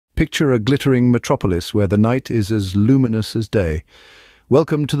Picture a glittering metropolis where the night is as luminous as day.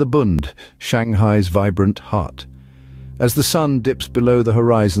 Welcome to the Bund, Shanghai's vibrant heart. As the sun dips below the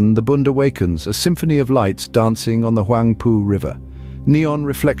horizon, the Bund awakens, a symphony of lights dancing on the Huangpu River. Neon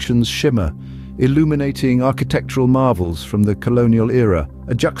reflections shimmer, illuminating architectural marvels from the colonial era,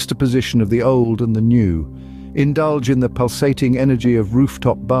 a juxtaposition of the old and the new. Indulge in the pulsating energy of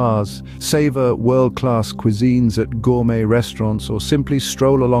rooftop bars, savor world-class cuisines at gourmet restaurants, or simply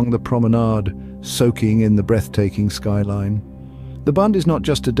stroll along the promenade, soaking in the breathtaking skyline. The Bund is not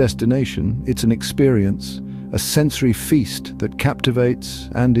just a destination, it's an experience, a sensory feast that captivates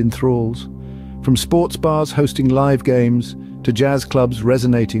and enthralls. From sports bars hosting live games to jazz clubs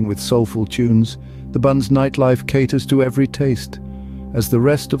resonating with soulful tunes, the Bund's nightlife caters to every taste. As the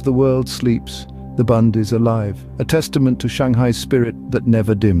rest of the world sleeps, the Bund is alive, a testament to Shanghai's spirit that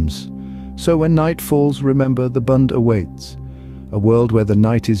never dims. So when night falls, remember the Bund awaits, a world where the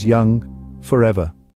night is young forever.